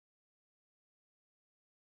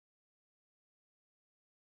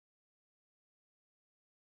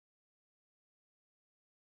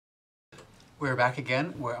We're back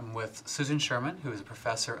again. I'm with Susan Sherman, who is a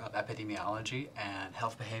professor of epidemiology and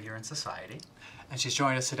health behavior and society. And she's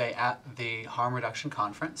joined us today at the Harm Reduction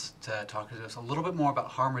Conference to talk to us a little bit more about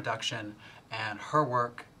harm reduction and her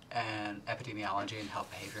work in epidemiology and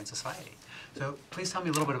health behavior and society. So please tell me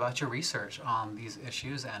a little bit about your research on these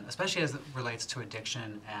issues, and especially as it relates to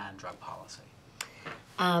addiction and drug policy.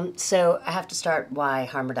 So I have to start why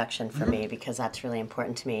harm reduction for me, because that's really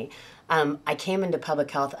important to me. I came into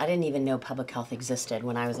public health. I didn't even know public health existed.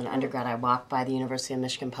 When I was an undergrad, I walked by the University of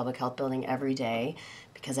Michigan Public Health Building every day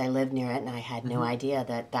because I lived near it, and I had no idea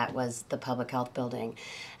that that was the public health building.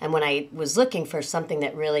 And when I was looking for something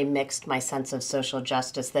that really mixed my sense of social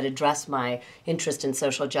justice, that addressed my interest in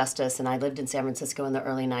social justice, and I lived in San Francisco in the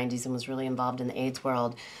early 90s and was really involved in the AIDS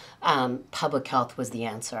world, public health was the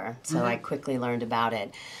answer. So I quickly learned about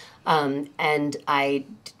it. And I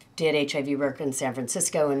did HIV work in San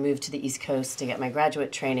Francisco and moved to the East Coast to get my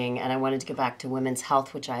graduate training, and I wanted to get back to women's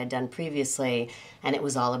health, which I had done previously, and it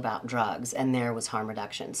was all about drugs, and there was harm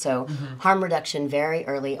reduction. So harm reduction very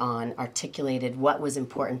early on articulated what was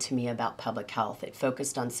important to me about public health. It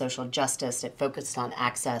focused on social justice, it focused on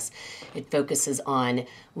access, it focuses on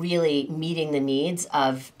really meeting the needs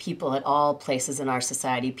of people at all places in our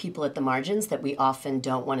society, people at the margins that we often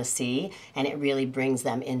don't want to see, and it really brings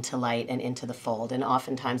them into light and into the fold, and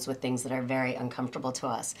oftentimes with things that are very uncomfortable to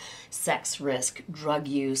us. Sex risk, drug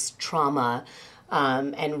use, trauma,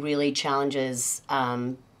 and really challenges,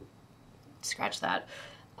 scratch that,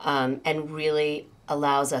 and really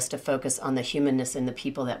allows us to focus on the humanness in the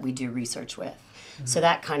people that we do research with. So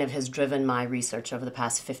that kind of has driven my research over the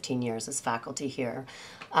past 15 years as faculty here.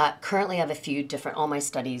 Currently I have a few different, all my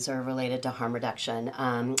studies are related to harm reduction.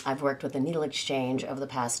 I've worked with the Needle Exchange over the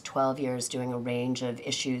past 12 years doing a range of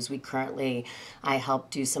issues. I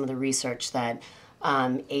helped do some of the research that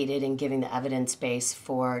aided in giving the evidence base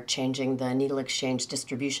for changing the needle exchange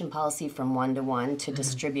distribution policy from one-to-one to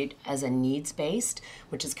distribute as a needs-based,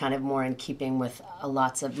 which is kind of more in keeping with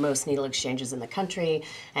most needle exchanges in the country.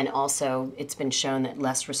 And also it's been shown that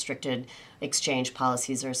less restricted exchange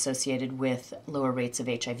policies are associated with lower rates of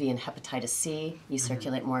HIV and hepatitis C. You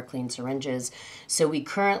circulate more clean syringes. So we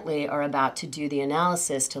currently are about to do the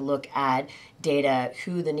analysis to look at data,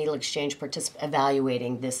 who the needle exchange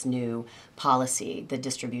evaluating this new policy, the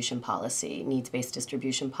distribution policy, needs-based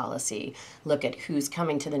distribution policy, look at who's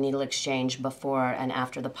coming to the needle exchange before and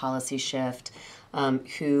after the policy shift,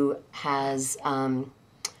 who has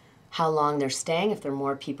how long they're staying, if there are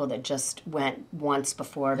more people that just went once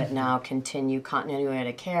before but now continue continuity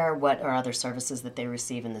of care, what are other services that they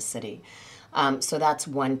receive in the city. So that's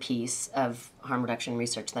one piece of harm reduction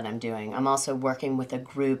research that I'm doing. I'm also working with a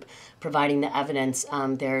group providing the evidence.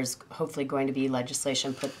 There's hopefully going to be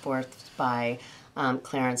legislation put forth by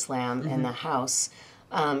Clarence Lamb in the House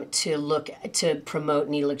to promote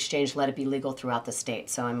needle exchange, let it be legal throughout the state.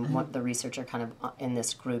 So I'm the researcher kind of in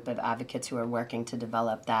this group of advocates who are working to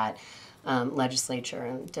develop that legislature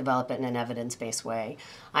and develop it in an evidence-based way.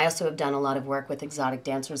 I also have done a lot of work with exotic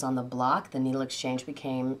dancers on the block. The needle exchange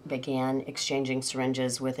began exchanging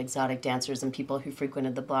syringes with exotic dancers and people who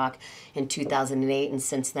frequented the block in 2008, and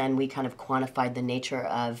since then we kind of quantified the nature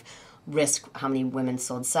of risk, how many women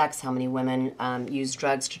sold sex, how many women used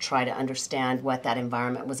drugs, to try to understand what that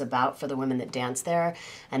environment was about for the women that danced there.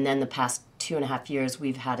 And then the past 2.5 years,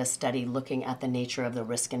 we've had a study looking at the nature of the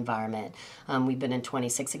risk environment. We've been in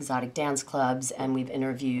 26 exotic dance clubs, and we've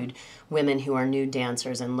interviewed women who are new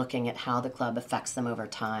dancers and looking at how the club affects them over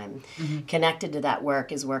time. Connected to that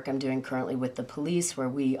work is work I'm doing currently with the police, where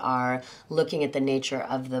we are looking at the nature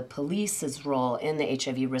of the police's role in the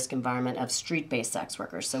HIV risk environment of street-based sex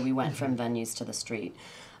workers. So we went from venues to the street.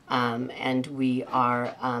 And we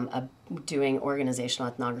are doing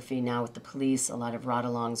organizational ethnography now with the police, a lot of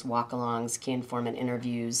ride-alongs, walk-alongs, key informant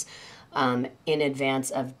interviews, in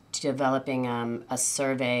advance of developing a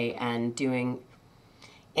survey and in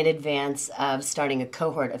advance of starting a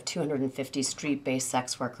cohort of 250 street-based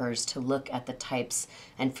sex workers to look at the types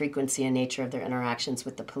and frequency and nature of their interactions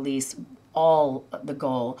with the police, all the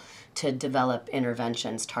goal to develop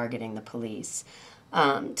interventions targeting the police.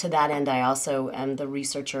 To that end, I also am the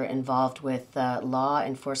researcher involved with the Law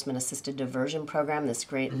Enforcement Assisted Diversion Program, this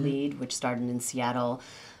great lead, which started in Seattle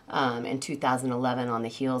in 2011 on the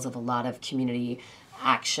heels of a lot of community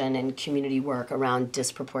action and community work around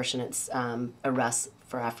disproportionate arrests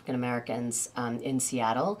for African Americans in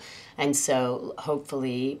Seattle. And so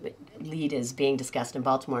hopefully LEAD is being discussed in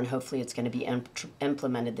Baltimore, and hopefully it's going to be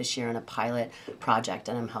implemented this year in a pilot project,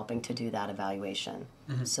 and I'm helping to do that evaluation.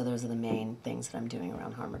 So those are the main things that I'm doing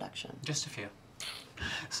around harm reduction. Just a few.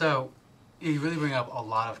 So You really bring up a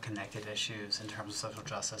lot of connected issues in terms of social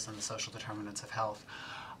justice and the social determinants of health.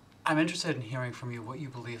 I'm interested in hearing from you what you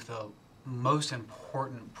believe the most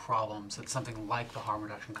important problems that something like the Harm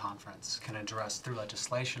Reduction Conference can address through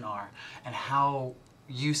legislation are, and how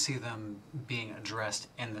you see them being addressed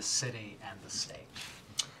in the city and the state.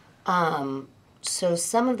 So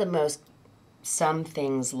some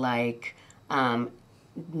things like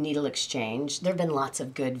needle exchange, there have been lots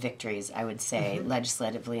of good victories, I would say,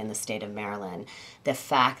 legislatively in the state of Maryland. The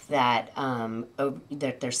fact that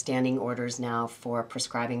that there's standing orders now for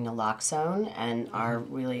prescribing naloxone, and our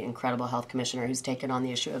really incredible health commissioner who's taken on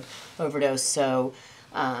the issue of overdose,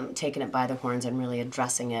 taken it by the horns and really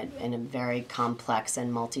addressing it in a very complex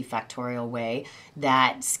and multifactorial way,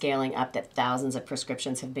 that scaling up that thousands of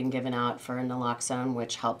prescriptions have been given out for naloxone,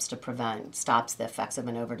 which helps to stops the effects of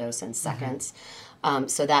an overdose in seconds.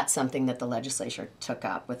 So that's something that the legislature took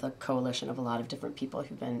up with a coalition of a lot of different people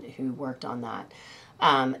who worked on that.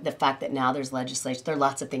 The fact that now there's legislation, there are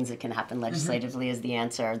lots of things that can happen legislatively is the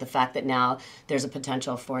answer. The fact that now there's a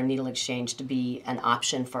potential for needle exchange to be an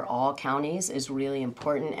option for all counties is really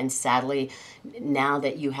important. And sadly, now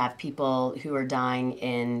that you have people who are dying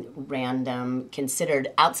in considered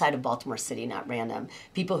outside of Baltimore City, not random,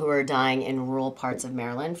 people who are dying in rural parts of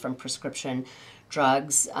Maryland from prescription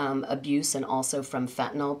drugs abuse, and also from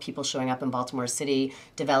fentanyl, people showing up in Baltimore City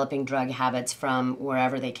developing drug habits from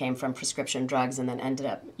wherever they came from, prescription drugs, and then ended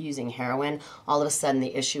up using heroin. All of a sudden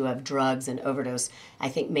the issue of drugs and overdose, I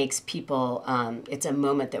think, makes people, it's a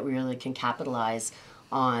moment that we really can capitalize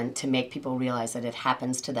on to make people realize that it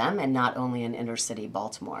happens to them and not only in inner city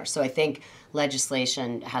Baltimore. So I think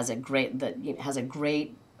legislation has a great,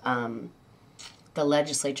 the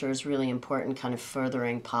legislature is really important, kind of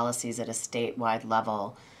furthering policies at a statewide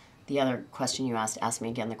level. The other question you asked me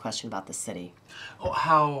again, the question about the city. Oh,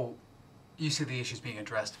 how you see the issues being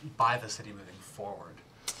addressed by the city moving forward?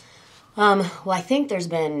 Well, I think there's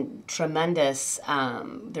been a tremendous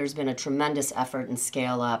effort and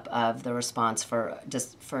scale up of the response for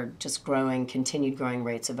continued growing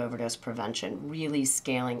rates of overdose prevention, really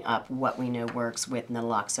scaling up what we know works with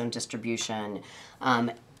naloxone distribution,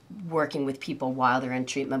 working with people while they're in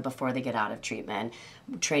treatment, before they get out of treatment,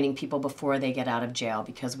 training people before they get out of jail,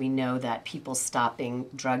 because we know that people stopping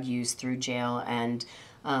drug use through jail and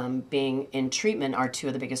being in treatment are two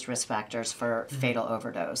of the biggest risk factors for fatal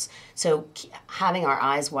overdose. So having our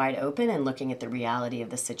eyes wide open and looking at the reality of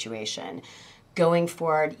the situation. Going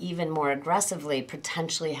forward even more aggressively,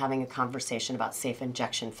 potentially having a conversation about safe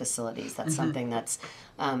injection facilities. That's something that's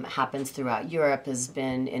happens throughout Europe, has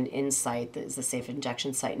been an insight. There's a safe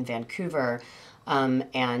injection site in Vancouver,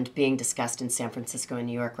 and being discussed in San Francisco and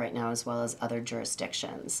New York right now, as well as other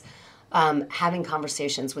jurisdictions. Having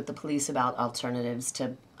conversations with the police about alternatives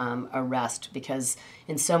to arrest, because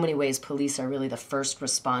in so many ways police are really the first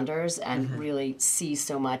responders and really see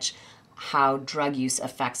so much how drug use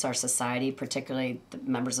affects our society, particularly the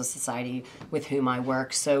members of society with whom I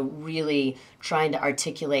work. So really trying to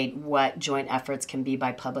articulate what joint efforts can be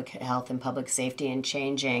by public health and public safety, and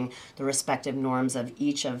changing the respective norms of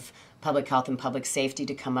each of public health and public safety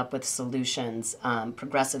to come up with solutions,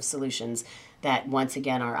 progressive solutions that, once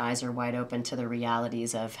again, our eyes are wide open to the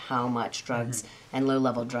realities of how much drugs and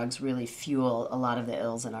low-level drugs really fuel a lot of the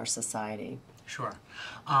ills in our society. Sure.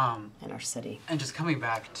 In our city. And just coming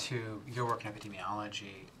back to your work in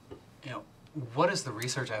epidemiology, what does the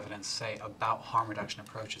research evidence say about harm reduction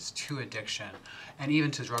approaches to addiction and even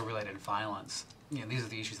to drug-related violence? These are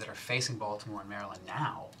the issues that are facing Baltimore and Maryland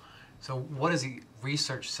now. So what does the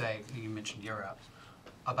research say, you mentioned Europe,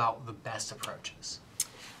 about the best approaches?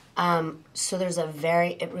 So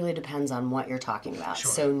it really depends on what you're talking about.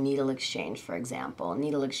 Sure. So needle exchange, for example.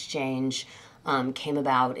 Needle exchange came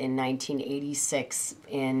about in 1986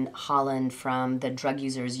 in Holland from the Drug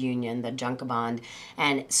Users Union, the Junkebond,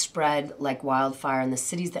 and spread like wildfire in the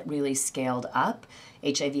cities that really scaled up.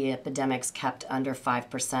 HIV epidemics kept under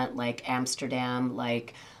 5%, like Amsterdam,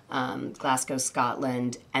 like Glasgow,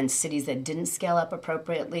 Scotland, and cities that didn't scale up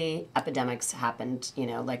appropriately, epidemics happened,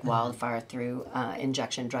 like wildfire through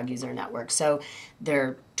injection drug user networks. So there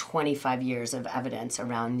are 25 years of evidence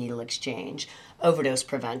around needle exchange. Overdose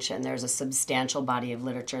prevention, there's a substantial body of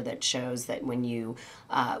literature that shows that when you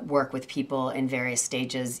work with people in various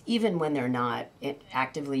stages, even when they're not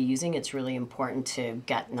actively using, it's really important to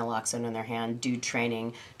get naloxone in their hand, do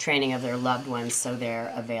training of their loved ones so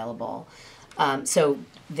they're available.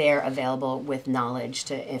 With knowledge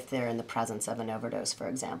to if they're in the presence of an overdose, for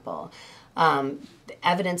example. The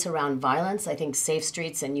evidence around violence, I think Safe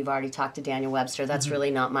Streets, and you've already talked to Daniel Webster, that's really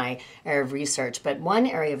not my area of research. But one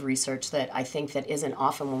area of research that I think that isn't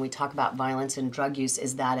often when we talk about violence and drug use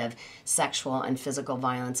is that of sexual and physical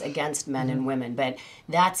violence against men and women. But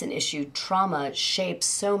that's an issue. Trauma shapes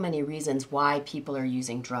so many reasons why people are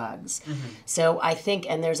using drugs. So I think,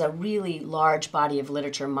 and there's a really large body of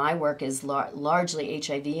literature. My work is largely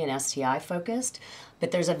HIV and STI focused. But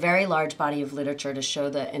there's a very large body of literature to show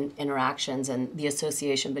the interactions and the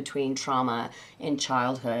association between trauma in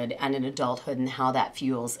childhood and in adulthood and how that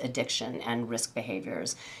fuels addiction and risk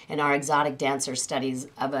behaviors. In our exotic dancer studies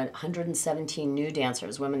of 117 new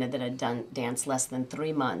dancers, women that had done dance less than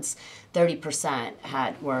 3 months, 30%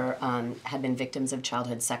 had been victims of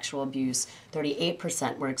childhood sexual abuse.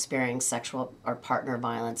 38% were experiencing sexual or partner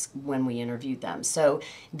violence when we interviewed them. So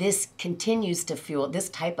this continues to fuel this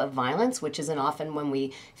type of violence, which isn't often when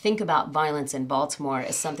we think about violence in Baltimore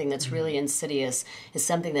as something that's really insidious, is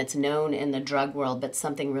something that's known in the drug world, but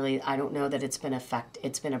something really, I don't know that it's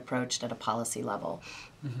been approached at a policy level.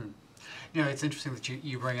 You know, it's interesting that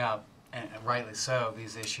you bring up, and rightly so,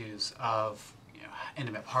 these issues of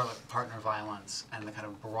intimate partner violence and the kind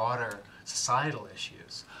of broader societal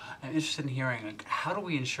issues. I'm interested in hearing, like, how do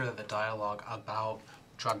we ensure that the dialogue about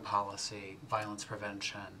drug policy, violence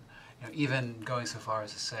prevention, even going so far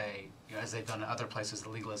as to say, as they've done in other places, the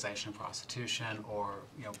legalization of prostitution or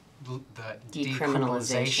the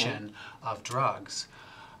decriminalization of drugs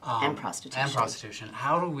And prostitution.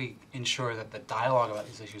 How do we ensure that the dialogue about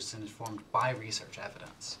these issues is informed by research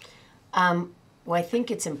evidence? Well, I think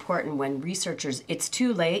it's important when researchers, it's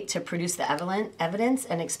too late to produce the evidence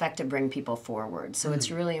and expect to bring people forward. So it's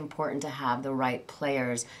really important to have the right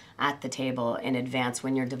players at the table in advance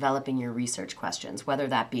when you're developing your research questions, whether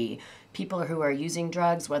that be people who are using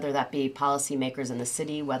drugs, whether that be policymakers in the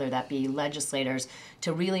city, whether that be legislators,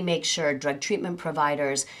 to really make sure drug treatment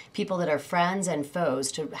providers, people that are friends and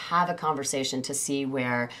foes, to have a conversation to see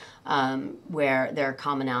where there are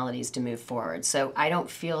commonalities to move forward. So I don't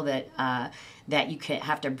feel that that you can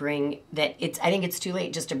have to bring that. I think it's too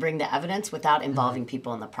late just to bring the evidence without involving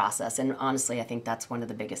people in the process. And honestly, I think that's one of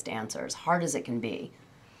the biggest answers, hard as it can be.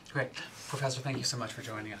 Great. Professor, thank you so much for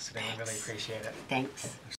joining us today. We really appreciate it.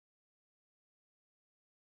 Thanks.